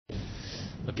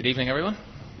Well, good evening, everyone.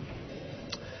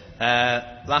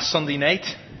 Last Sunday night,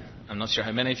 I'm not sure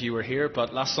how many of you were here,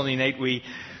 but last Sunday night we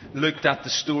looked at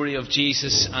the story of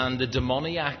Jesus and the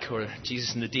demoniac, or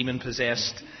Jesus and the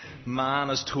demon-possessed man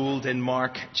as told in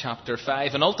Mark chapter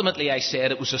 5. And ultimately I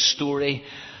said it was a story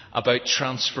about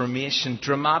transformation,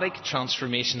 dramatic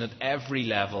transformation at every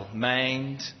level,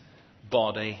 mind,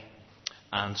 body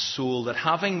and soul. That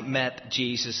having met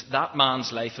Jesus, that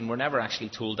man's life, and we're never actually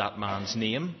told that man's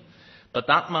name, but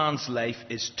that man's life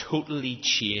is totally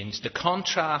changed. The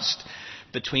contrast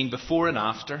between before and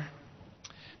after,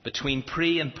 between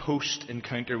pre and post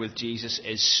encounter with Jesus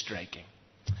is striking.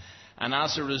 And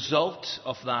as a result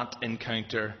of that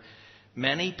encounter,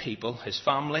 many people, his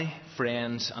family,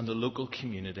 friends and the local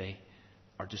community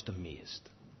are just amazed.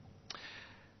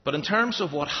 But in terms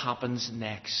of what happens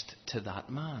next to that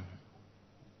man,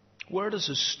 where does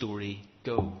his story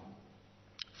go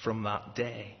from that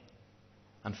day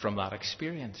and from that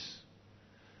experience?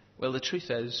 Well, the truth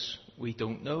is, we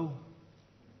don't know.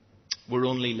 We're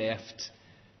only left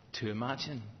to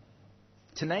imagine.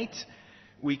 Tonight,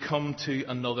 we come to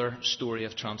another story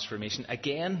of transformation.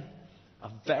 Again,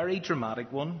 a very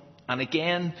dramatic one. And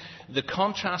again, the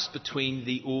contrast between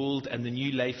the old and the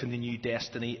new life and the new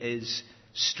destiny is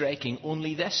striking.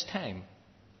 Only this time,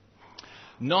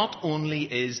 not only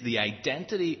is the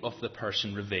identity of the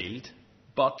person revealed,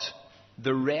 but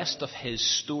the rest of his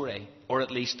story, or at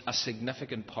least a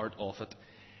significant part of it,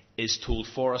 is told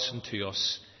for us and to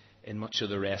us in much of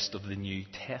the rest of the New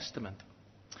Testament.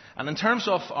 And in terms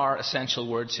of our Essential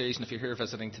Word series, and if you're here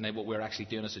visiting tonight, what we're actually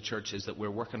doing as a church is that we're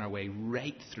working our way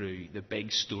right through the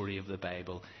big story of the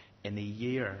Bible in a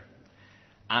year.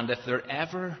 And if there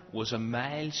ever was a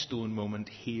milestone moment,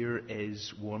 here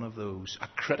is one of those, a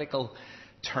critical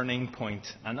turning point,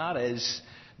 and that is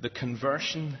the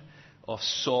conversion of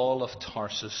Saul of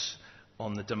Tarsus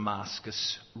on the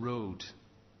Damascus Road.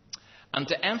 And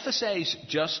to emphasize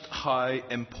just how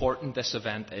important this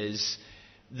event is,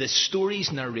 the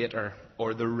story's narrator,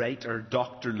 or the writer,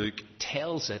 Dr. Luke,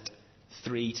 tells it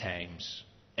 3 times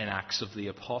in Acts of the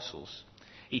Apostles.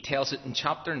 He tells it in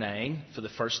chapter 9 for the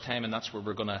first time, and that's where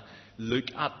we're going to look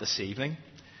at this evening.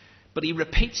 But he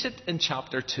repeats it in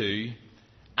chapter 2,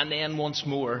 and then once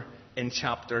more in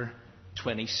chapter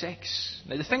 26.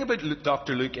 Now, the thing about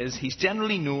Dr. Luke is he's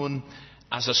generally known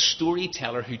as a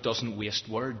storyteller who doesn't waste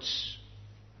words.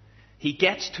 He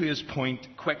gets to his point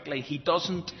quickly. He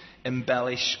doesn't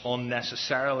embellish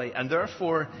unnecessarily. And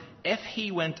therefore, if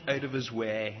he went out of his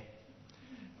way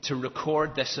to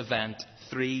record this event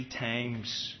 3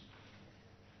 times,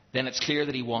 then it's clear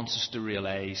that he wants us to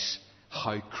realise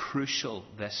how crucial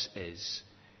this is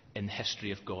in the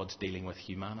history of God's dealing with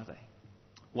humanity.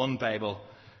 One Bible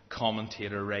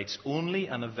commentator writes, "Only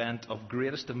an event of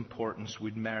greatest importance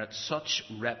would merit such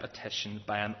repetition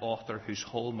by an author whose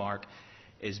hallmark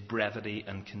is brevity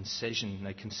and concision."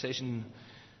 Now, concision,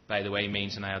 by the way,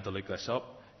 means, and I had to look this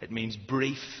up, it means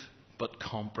brief but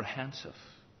comprehensive.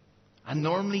 And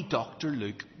normally Dr.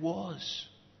 Luke was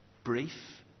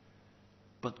brief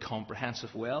but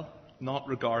comprehensive. Well, not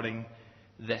regarding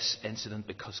this incident,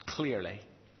 because clearly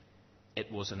it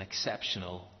was an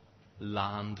exceptional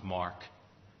landmark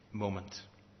moment.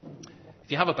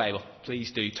 If you have a Bible, please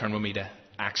do turn with me to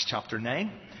Acts chapter 9.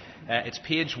 It's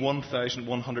page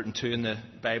 1102 in the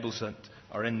Bibles that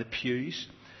are in the pews.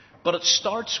 But it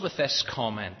starts with this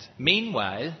comment.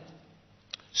 "Meanwhile,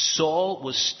 Saul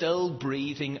was still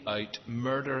breathing out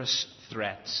murderous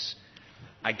threats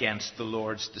against the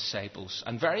Lord's disciples."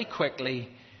 And very quickly,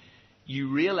 you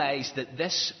realise that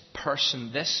this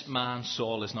person, this man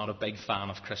Saul, is not a big fan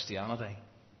of Christianity.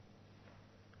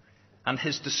 And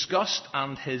his disgust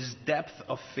and his depth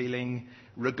of feeling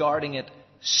regarding it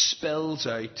spills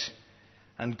out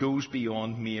and goes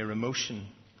beyond mere emotion.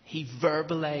 He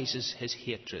verbalises his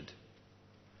hatred,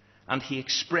 and he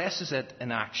expresses it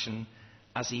in action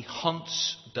as he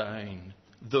hunts down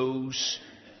those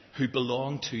who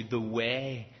belong to the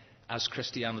way, as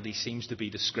Christianity seems to be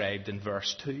described in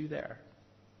verse 2 there.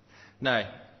 Now,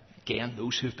 again,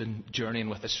 those who've been journeying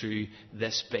with us through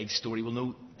this big story will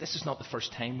know this is not the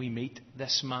first time we meet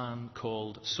this man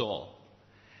called Saul.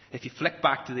 If you flick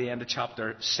back to the end of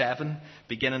chapter 7,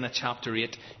 beginning at chapter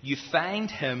 8, you find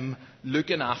him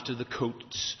looking after the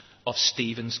coats of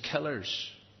Stephen's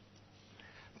killers.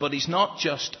 But he's not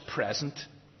just present,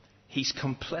 he's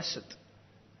complicit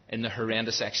in the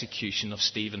horrendous execution of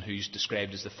Stephen, who's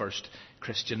described as the first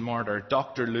Christian martyr.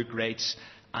 Dr. Luke writes,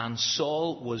 "And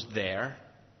Saul was there,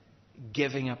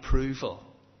 giving approval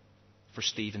for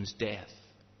Stephen's death."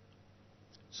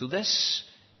 So this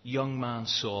young man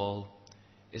Saul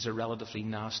is a relatively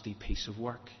nasty piece of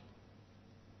work.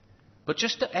 But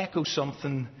just to echo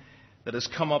something that has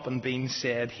come up and been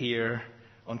said here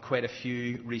on quite a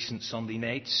few recent Sunday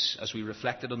nights, as we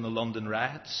reflected on the London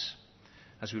riots,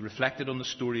 as we reflected on the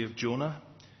story of Jonah,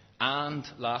 and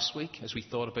last week as we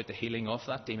thought about the healing of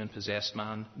that demon-possessed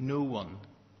man, no one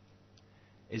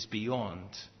is beyond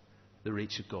the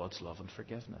reach of God's love and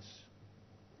forgiveness.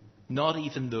 Not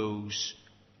even those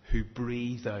who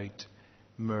breathe out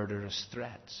murderous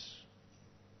threats.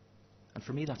 And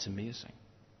for me, that's amazing.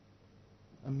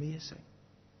 Amazing.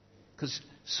 Because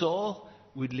Saul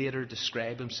would later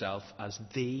describe himself as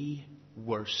the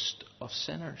worst of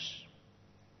sinners.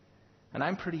 And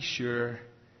I'm pretty sure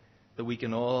that we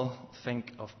can all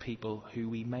think of people who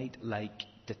we might like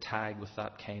to tag with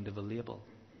that kind of a label.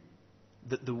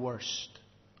 The worst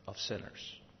of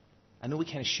sinners. I know we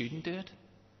kind of shouldn't do it,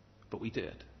 but we do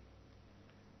it.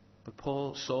 But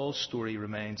Saul's story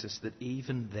reminds us that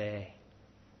even they,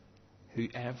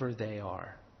 whoever they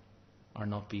are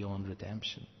not beyond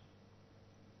redemption.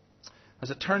 As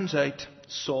it turns out,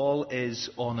 Saul is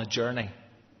on a journey.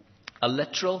 A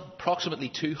literal, approximately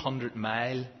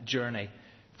 200-mile journey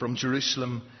from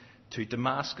Jerusalem to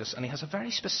Damascus. And he has a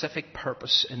very specific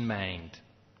purpose in mind.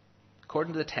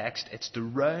 According to the text, it's to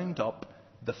round up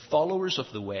the followers of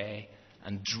the way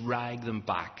and drag them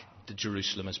back to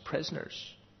Jerusalem as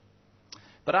prisoners.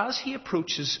 But as he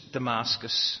approaches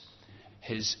Damascus,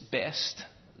 his best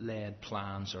laid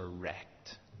plans are wrecked.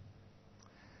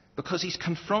 Because he's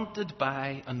confronted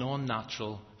by a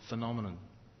non-natural phenomenon.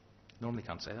 Normally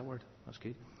can't say that word. That's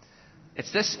good.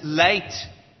 It's this light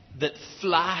that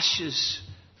flashes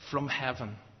from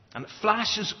heaven. And it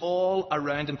flashes all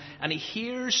around him. And he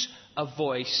hears a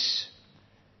voice.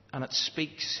 And it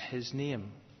speaks his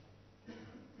name.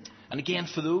 And again,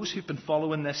 for those who've been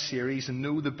following this series and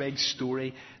know the big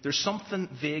story, there's something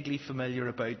vaguely familiar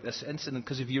about this incident.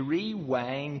 Because if you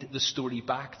rewind the story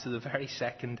back to the very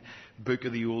second book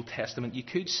of the Old Testament, you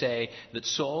could say that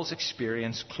Saul's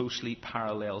experience closely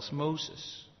parallels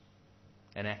Moses.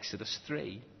 In Exodus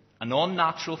 3, a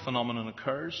non-natural phenomenon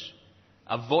occurs,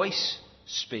 a voice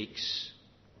speaks,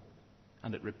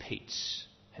 and it repeats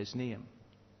his name.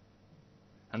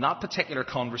 And that particular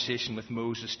conversation with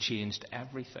Moses changed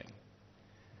everything.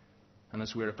 And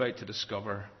as we're about to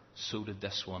discover, so did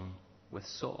this one with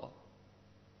Saul.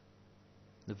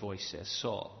 The voice says,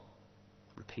 Saul,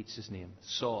 repeats his name,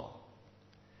 Saul,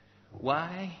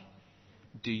 why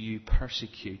do you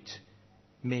persecute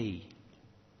me?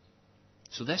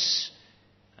 So this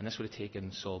would have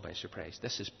taken Saul by surprise,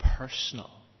 this is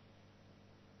personal.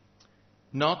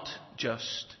 Not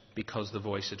just because the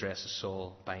voice addresses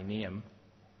Saul by name,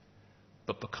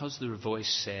 but because the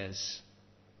voice says,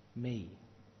 me.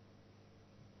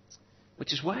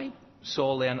 Which is why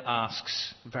Saul then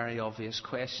asks a very obvious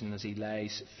question as he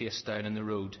lies face down in the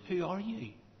road. Who are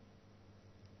you?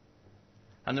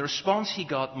 And the response he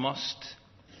got must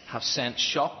have sent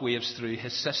shockwaves through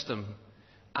his system.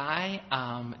 I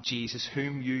am Jesus,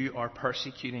 whom you are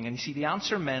persecuting. And you see, the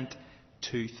answer meant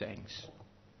two things.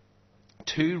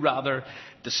 Two rather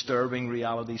disturbing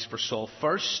realities for Saul.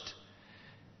 First,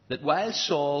 that while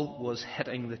Saul was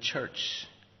hitting the church,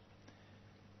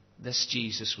 this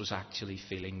Jesus was actually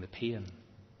feeling the pain.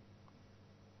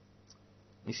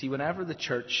 You see, whenever the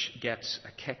church gets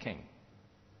a kicking,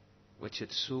 which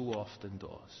it so often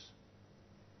does,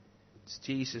 it's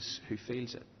Jesus who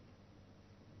feels it.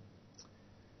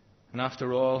 And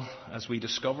after all, as we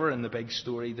discover in the big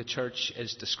story, the church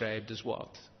is described as what?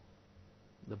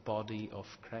 The body of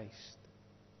Christ.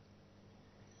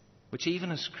 Which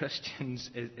even as Christians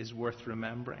is worth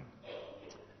remembering.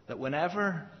 That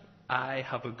whenever I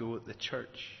have a go at the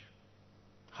church,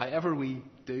 however we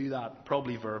do that,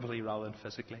 probably verbally rather than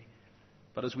physically,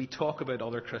 but as we talk about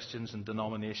other Christians and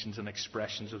denominations and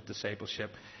expressions of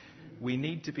discipleship, we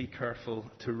need to be careful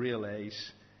to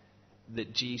realize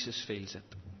that Jesus feels it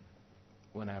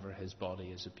whenever his body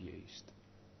is abused.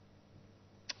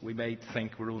 We might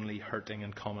think we're only hurting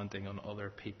and commenting on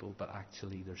other people, but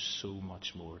actually there's so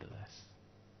much more to this.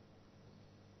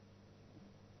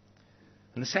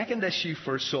 And the second issue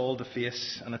for Saul to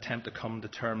face and attempt to come to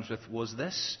terms with was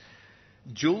this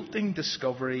jolting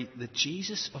discovery that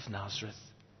Jesus of Nazareth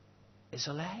is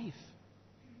alive.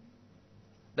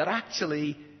 That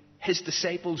actually his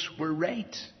disciples were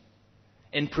right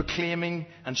in proclaiming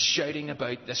and shouting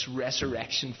about this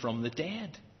resurrection from the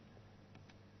dead.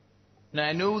 Now,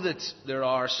 I know that there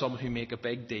are some who make a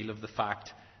big deal of the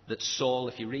fact that Saul,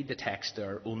 if you read the text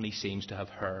there, only seems to have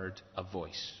heard a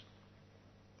voice.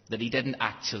 That he didn't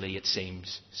actually, it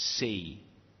seems, see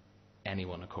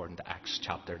anyone according to Acts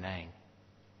chapter 9.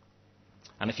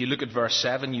 And if you look at verse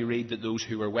 7, you read that those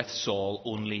who were with Saul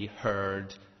only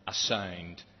heard a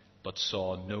sound, but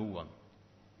saw no one.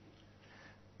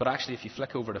 But actually, if you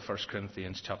flick over to 1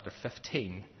 Corinthians chapter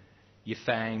 15, you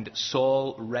find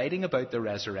Saul writing about the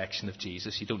resurrection of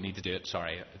Jesus. You don't need to do it,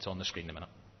 sorry, it's on the screen in a minute.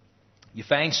 You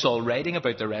find Saul writing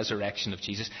about the resurrection of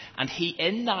Jesus, and he,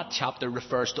 in that chapter,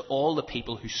 refers to all the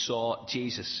people who saw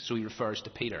Jesus. So he refers to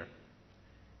Peter,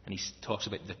 and he talks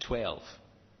about the 12.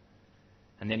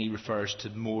 And then he refers to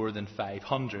more than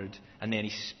 500, and then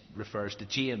he refers to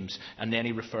James, and then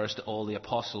he refers to all the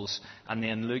apostles, and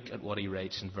then look at what he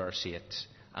writes in verse 8.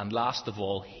 And last of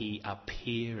all, he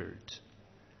appeared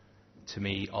to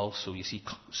me also. You see,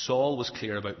 Saul was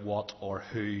clear about what or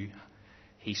who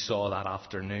he saw that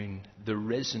afternoon. The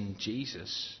risen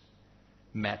Jesus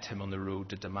met him on the road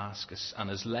to Damascus, and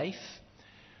his life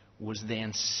was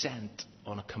then sent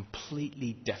on a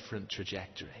completely different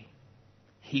trajectory.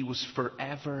 He was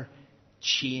forever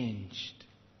changed,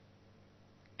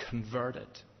 converted.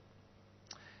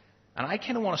 And I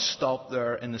kind of want to stop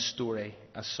there in the story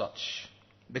as such,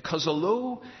 because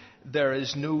although there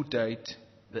is no doubt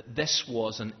that this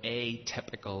was an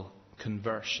atypical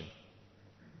conversion,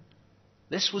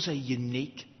 this was a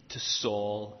unique to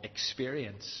Saul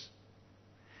experience.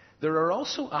 There are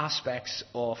also aspects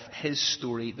of his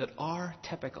story that are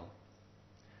typical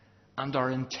and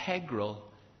are integral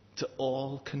to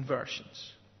all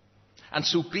conversions. And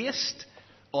so, based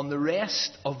on the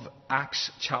rest of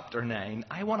Acts chapter 9,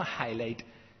 I want to highlight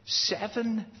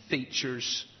 7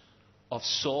 features of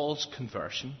Saul's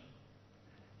conversion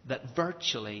that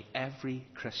virtually every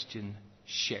Christian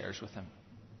shares with him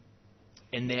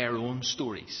in their own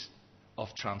stories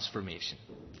of transformation.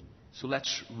 So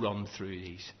let's run through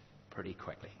these pretty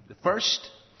quickly. The first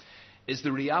is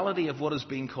the reality of what is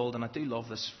being called, and I do love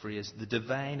this phrase, the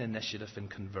divine initiative in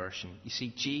conversion. You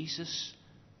see, Jesus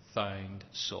found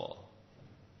Saul,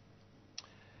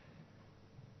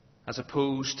 as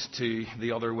opposed to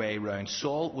the other way around.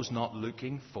 Saul was not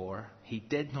looking for, he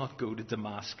did not go to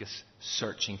Damascus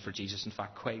searching for Jesus. In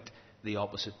fact, quite the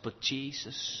opposite. But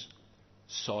Jesus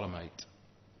sought him out,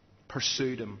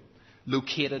 pursued him,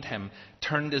 located him,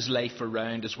 turned his life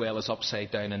around as well as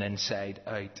upside down and inside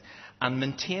out. And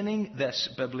maintaining this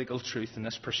biblical truth and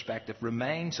this perspective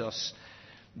reminds us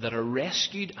that a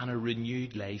rescued and a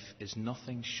renewed life is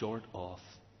nothing short of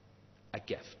a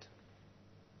gift.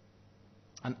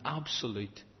 An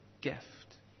absolute gift.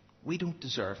 We don't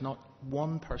deserve, not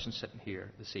one person sitting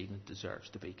here this evening deserves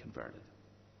to be converted.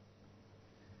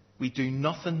 We do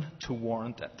nothing to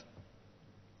warrant it.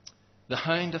 The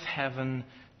hound of heaven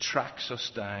tracks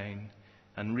us down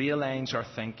and realigns our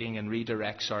thinking and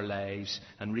redirects our lives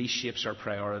and reshapes our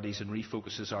priorities and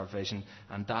refocuses our vision.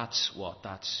 And that's what?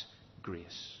 That's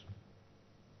grace.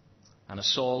 And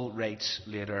as Saul writes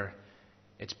later,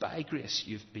 it's by grace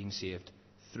you've been saved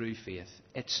through faith.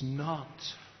 It's not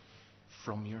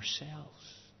from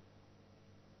yourselves.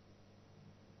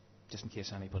 Just in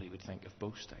case anybody would think of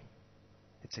boasting.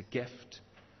 It's a gift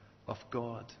of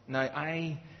God. Now,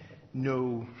 I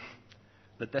know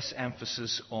that this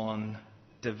emphasis on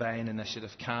divine initiative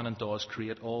can and does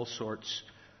create all sorts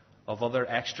of other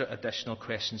extra additional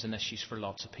questions and issues for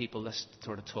lots of people. This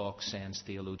sort of talk sends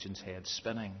theologians' heads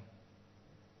spinning.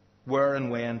 Where and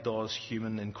when does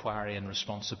human inquiry and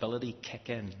responsibility kick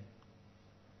in?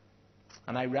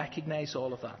 And I recognize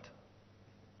all of that.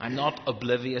 I'm not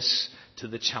oblivious to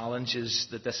the challenges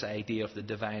that this idea of the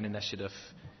divine initiative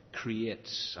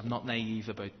creates. I'm not naive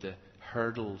about the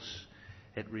hurdles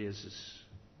it raises.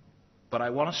 But I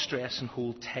want to stress and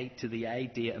hold tight to the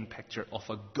idea and picture of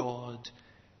a God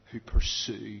who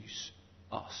pursues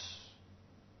us.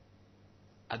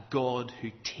 A God who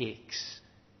takes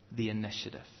the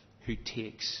initiative, who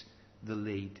takes the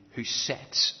lead, who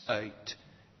sets out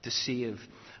to save.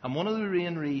 And one of the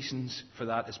main reasons for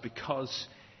that is because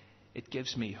it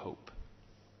gives me hope.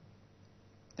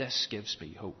 This gives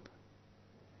me hope.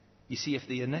 You see, if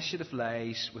the initiative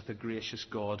lies with a gracious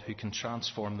God who can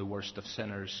transform the worst of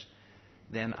sinners,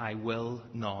 then I will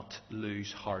not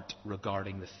lose heart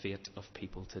regarding the fate of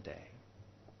people today.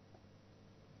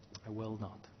 I will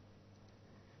not.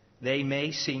 They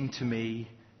may seem to me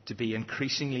to be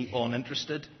increasingly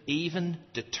uninterested, even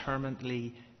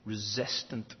determinedly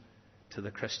resistant to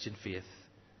the Christian faith.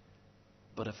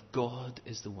 But if God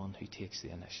is the one who takes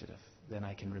the initiative, then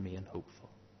I can remain hopeful.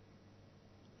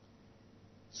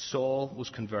 Saul was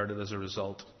converted as a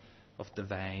result of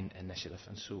divine initiative,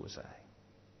 and so was I.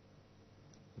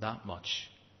 That much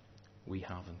we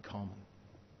have in common.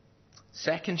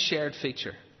 Second shared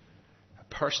feature, a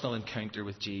personal encounter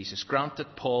with Jesus. Granted,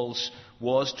 Paul's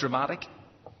was dramatic,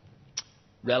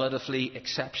 relatively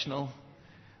exceptional,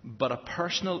 But a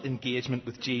personal engagement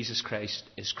with Jesus Christ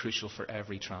is crucial for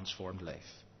every transformed life.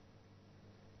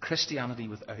 Christianity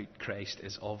without Christ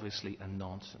is obviously a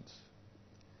nonsense.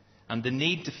 And the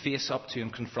need to face up to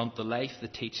and confront the life, the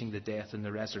teaching, the death, and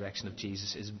the resurrection of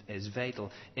Jesus is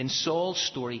vital. In Saul's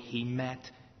story, he met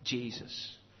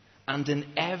Jesus. And in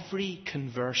every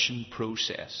conversion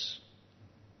process,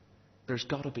 there's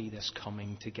got to be this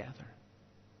coming together.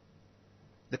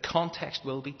 The context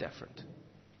will be different.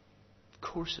 Of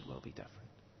course it will be different.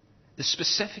 The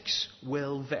specifics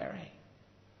will vary.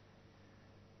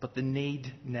 But the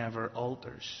need never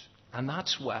alters. And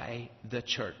that's why this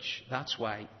church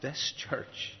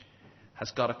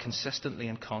has got to consistently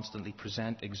and constantly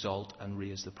present, exalt, and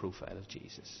raise the profile of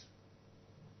Jesus.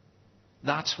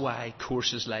 That's why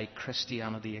courses like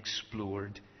Christianity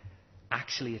Explored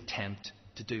actually attempt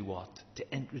to do what?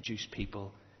 To introduce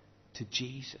people to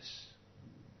Jesus.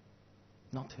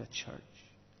 Not to a church.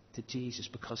 To Jesus.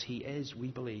 Because he is, we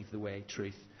believe, the way,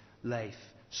 truth, life.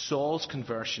 Saul's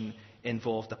conversion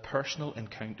involved a personal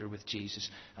encounter with Jesus,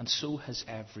 and so has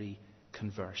every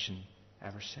conversion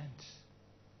ever since.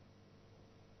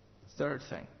 Third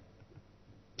thing,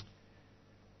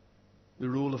 the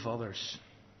role of others.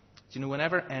 Do you know,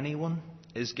 whenever anyone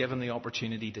is given the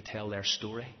opportunity to tell their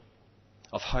story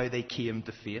of how they came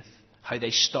to faith, how they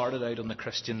started out on the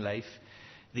Christian life,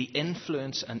 the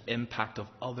influence and impact of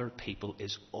other people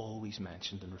is always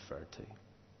mentioned and referred to.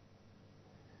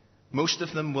 Most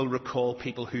of them will recall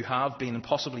people who have been and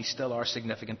possibly still are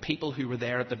significant, people who were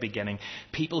there at the beginning,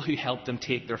 people who helped them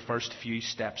take their first few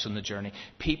steps on the journey,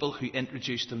 people who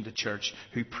introduced them to church,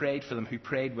 who prayed for them, who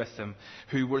prayed with them,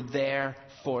 who were there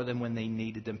for them when they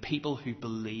needed them, people who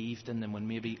believed in them when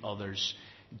maybe others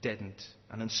didn't.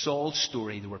 And in Saul's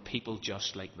story, there were people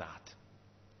just like that.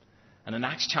 And in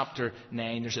Acts chapter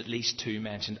 9, there's at least two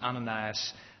mentioned,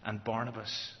 Ananias and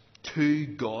Barnabas. Two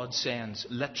godsends,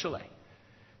 literally,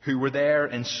 who were there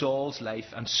in Saul's life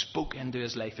and spoke into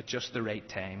his life at just the right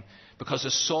time. Because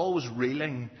as Saul was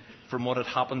reeling from what had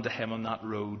happened to him on that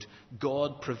road,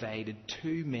 God provided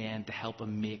two men to help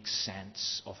him make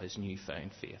sense of his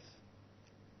newfound faith.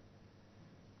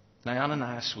 Now,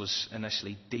 Ananias was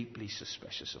initially deeply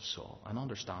suspicious of Saul, and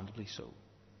understandably so.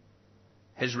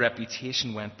 His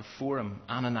reputation went before him.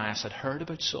 Ananias had heard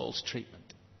about Saul's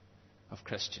treatment of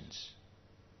Christians.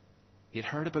 He had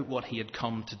heard about what he had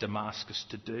come to Damascus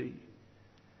to do.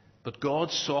 But God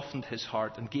softened his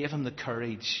heart and gave him the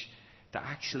courage to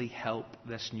actually help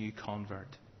this new convert.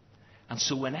 And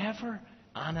so whenever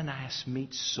Ananias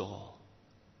meets Saul,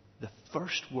 the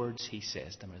first words he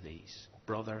says to him are these: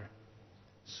 Brother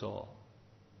Saul.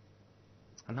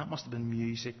 And that must have been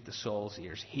music to Saul's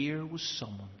ears. Here was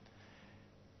someone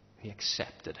who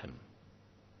accepted him,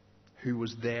 who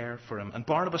was there for him. And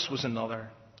Barnabas was another.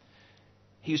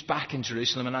 He was back in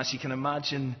Jerusalem, and as you can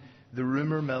imagine, the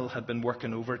rumour mill had been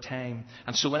working overtime.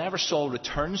 And so whenever Saul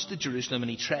returns to Jerusalem and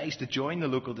he tries to join the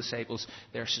local disciples,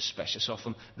 they're suspicious of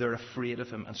him, they're afraid of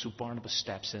him. And so Barnabas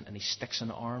steps in and he sticks an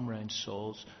arm around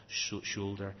Saul's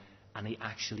shoulder, and he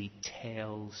actually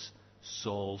tells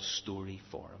Saul's story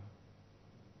for him.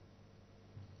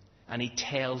 And he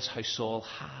tells how Saul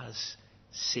has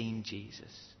seen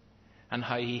Jesus, and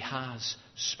how he has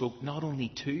spoke not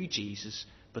only to Jesus,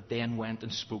 but then went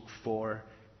and spoke for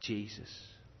Jesus.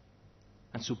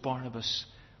 And so Barnabas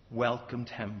welcomed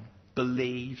him,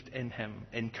 believed in him,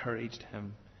 encouraged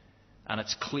him. And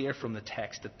it's clear from the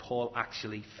text that Paul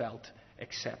actually felt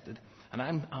accepted. And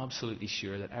I'm absolutely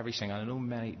sure that I know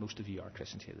most of you are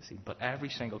Christians here this evening, but every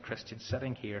single Christian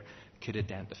sitting here could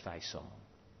identify someone.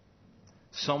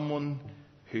 Someone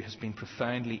who has been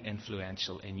profoundly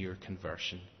influential in your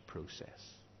conversion process.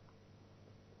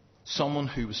 Someone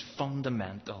who was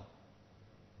fundamental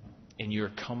in your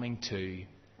coming to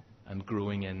and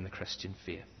growing in the Christian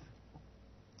faith.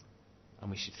 And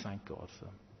we should thank God for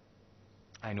them.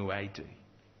 I know I do.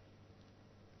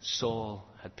 Saul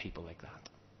had people like that.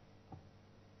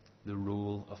 The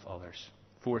role of others.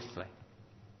 Fourthly,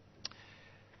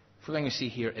 the thing we see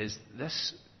here is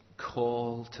this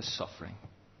call to suffering.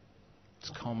 It's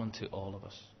common to all of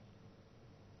us.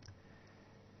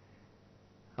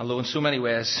 Although in so many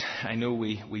ways, I know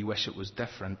we wish it was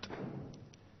different,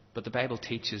 but the Bible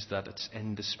teaches that it's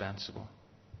indispensable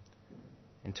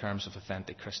in terms of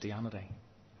authentic Christianity.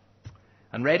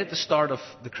 And right at the start of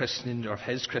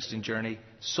his Christian journey,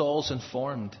 Saul's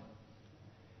informed,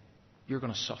 you're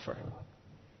going to suffer.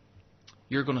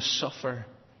 You're going to suffer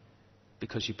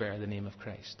because you bear the name of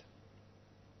Christ.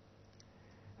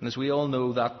 And as we all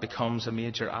know, that becomes a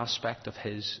major aspect of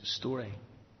his story.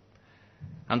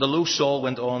 And although Saul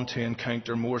went on to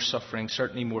encounter more suffering,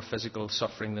 certainly more physical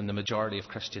suffering than the majority of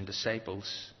Christian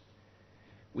disciples,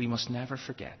 we must never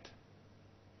forget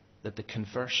that the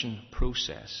conversion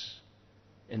process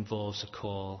involves a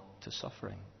call to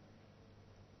suffering.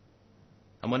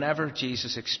 And whenever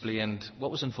Jesus explained what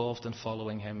was involved in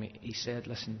following him, he said,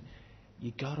 listen,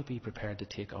 you've got to be prepared to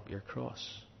take up your cross.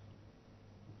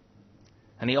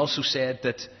 And he also said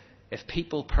that if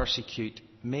people persecute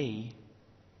me,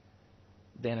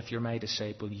 then if you're my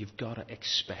disciple, you've got to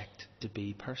expect to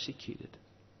be persecuted.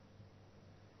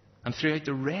 And throughout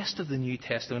the rest of the New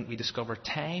Testament, we discover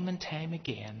time and time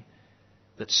again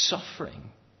that suffering,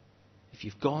 if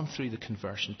you've gone through the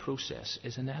conversion process,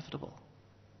 is inevitable.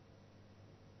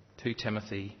 2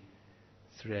 Timothy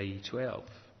 3:12.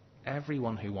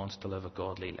 Everyone who wants to live a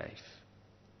godly life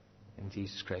in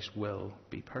Jesus Christ will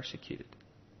be persecuted.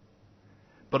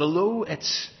 But although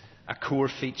it's a core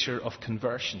feature of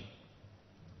conversion,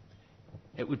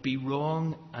 it would be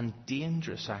wrong and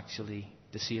dangerous, actually,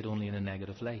 to see it only in a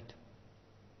negative light.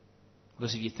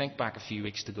 Because if you think back a few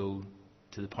weeks ago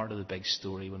to the part of the big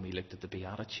story when we looked at the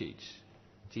Beatitudes,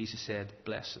 Jesus said,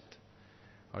 blessed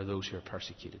are those who are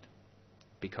persecuted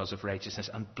because of righteousness.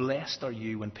 And blessed are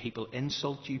you when people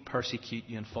insult you, persecute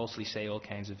you, and falsely say all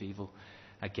kinds of evil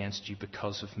against you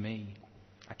because of me.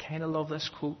 I kind of love this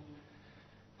quote.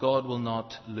 God will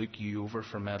not look you over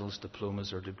for medals,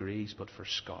 diplomas, or degrees, but for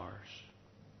scars.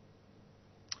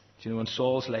 Do you know, in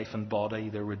Saul's life and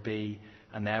body, there would be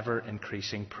an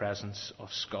ever-increasing presence of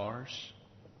scars.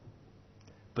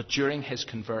 But during his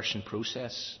conversion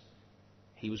process,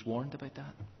 he was warned about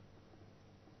that.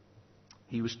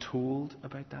 He was told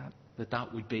about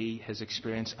that would be his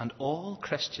experience. And all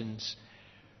Christians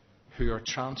who are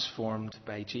transformed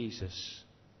by Jesus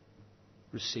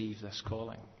receive this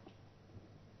calling.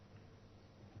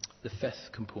 The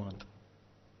fifth component,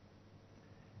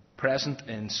 present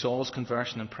in Saul's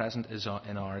conversion and present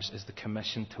in ours, is the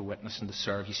commission to witness and to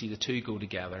serve. You see, the two go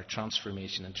together,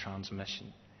 transformation and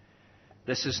transmission.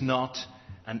 This is not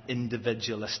an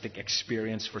individualistic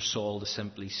experience for Saul to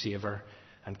simply savour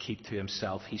and keep to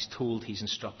himself. He's told, he's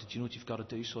instructed, you know what you've got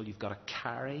to do, Saul? You've got to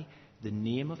carry the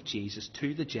name of Jesus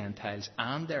to the Gentiles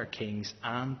and their kings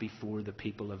and before the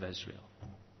people of Israel.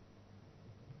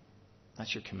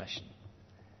 That's your commission.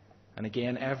 And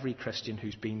again, every Christian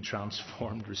who's been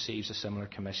transformed receives a similar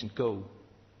commission. Go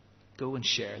and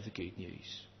share the good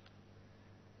news.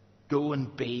 Go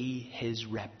and be his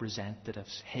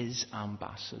representatives, his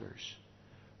ambassadors.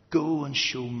 Go and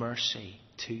show mercy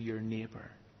to your neighbour.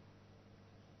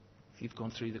 If you've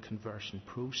gone through the conversion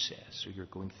process, or you're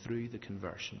going through the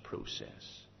conversion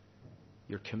process,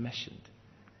 you're commissioned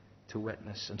to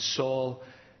witness. And Saul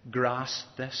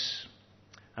grasped this,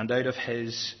 and out of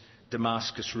his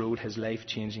Damascus Road, his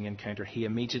life-changing encounter, he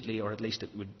immediately, or at least it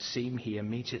would seem he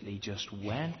immediately just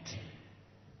went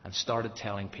and started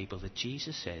telling people that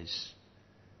Jesus is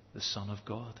the Son of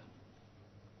God.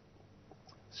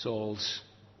 Saul's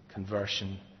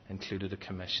conversion included a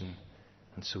commission,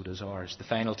 and so does ours. The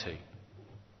final two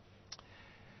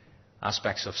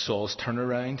aspects of Saul's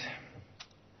turnaround,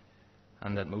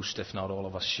 and that most, if not all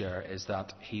of us share, is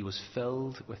that he was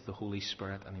filled with the Holy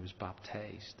Spirit and he was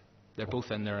baptized. They're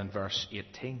both in there in verse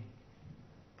 18.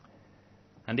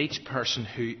 And each person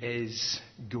who is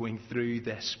going through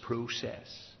this process,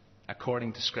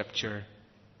 according to Scripture,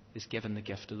 is given the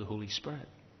gift of the Holy Spirit,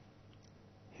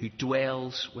 who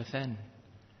dwells within.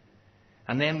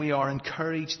 And then we are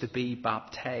encouraged to be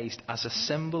baptized as a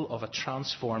symbol of a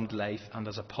transformed life and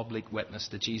as a public witness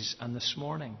to Jesus. And this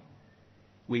morning,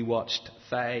 we watched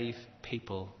 5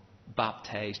 people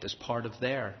baptized as part of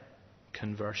their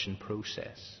conversion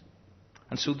process.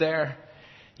 And so there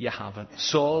you have it.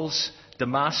 Saul's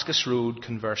Damascus Road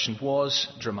conversion was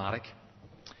dramatic.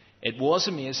 It was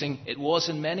amazing. It was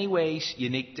in many ways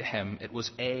unique to him. It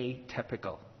was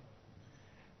atypical.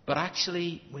 But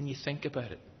actually, when you think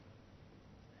about it,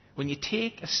 when you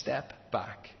take a step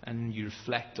back and you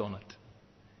reflect on it,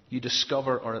 you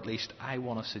discover, or at least I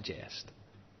want to suggest,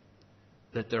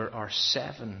 that there are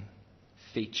 7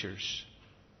 features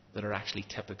that are actually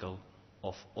typical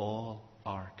of all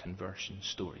our conversion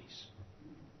stories.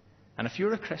 And if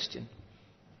you're a Christian,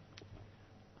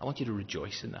 I want you to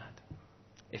rejoice in that.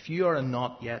 If you are a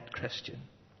not yet Christian,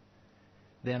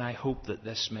 then I hope that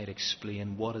this might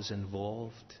explain what is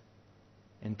involved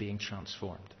in being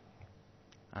transformed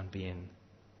and being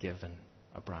given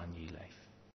a brand new life.